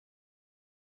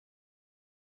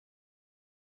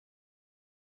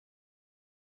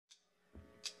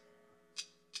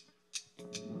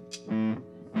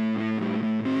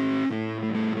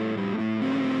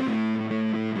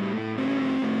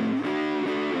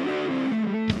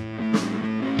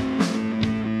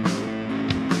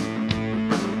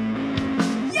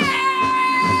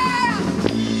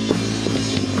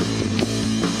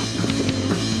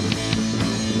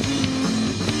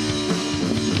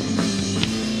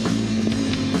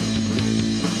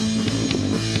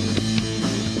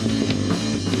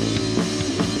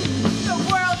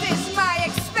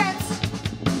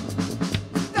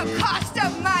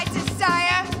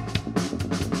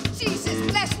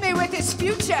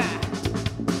desire,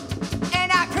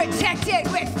 and I protect it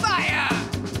with fire.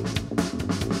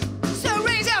 So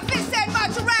raise your fist and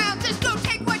march around, just go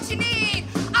take what you need.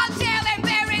 I'll jail and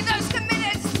bury those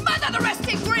committed, smother the rest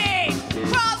in greed.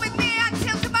 Crawl with me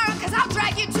until tomorrow, cause I'll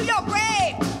drag you to your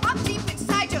grave. I'm deep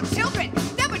inside your children,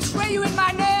 they'll betray you in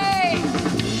my name.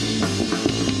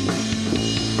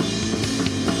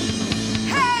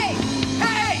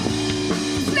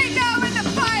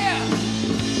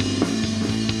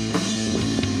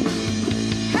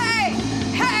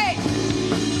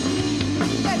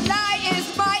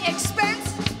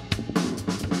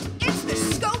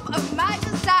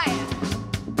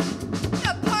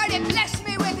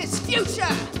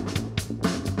 Future,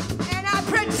 and I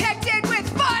protect it with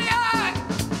fire.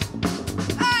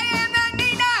 I am the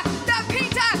Nina, the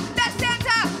Pinta, the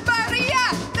Santa Maria,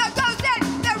 the Ghosted,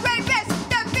 the Rapist,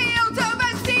 the Field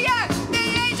Overseer, the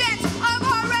Agent of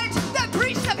Orange, the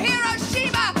Priest of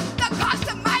Hiroshima, the cost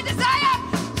of my desire.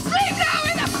 Sleep now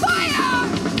in the fire.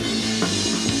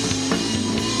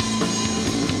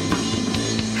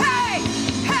 Hey,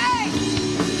 hey,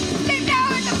 sleep now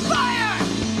in the fire.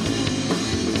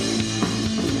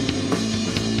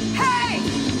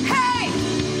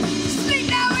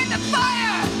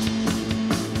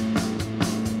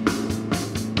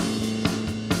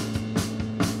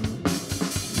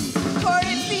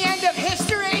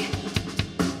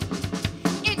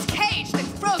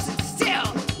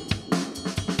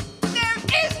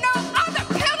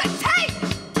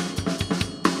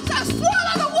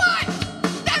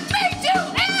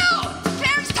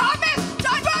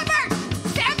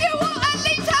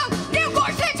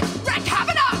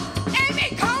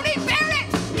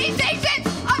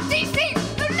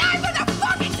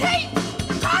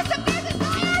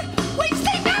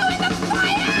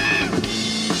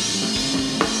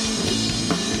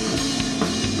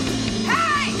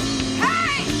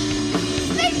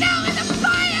 Now in the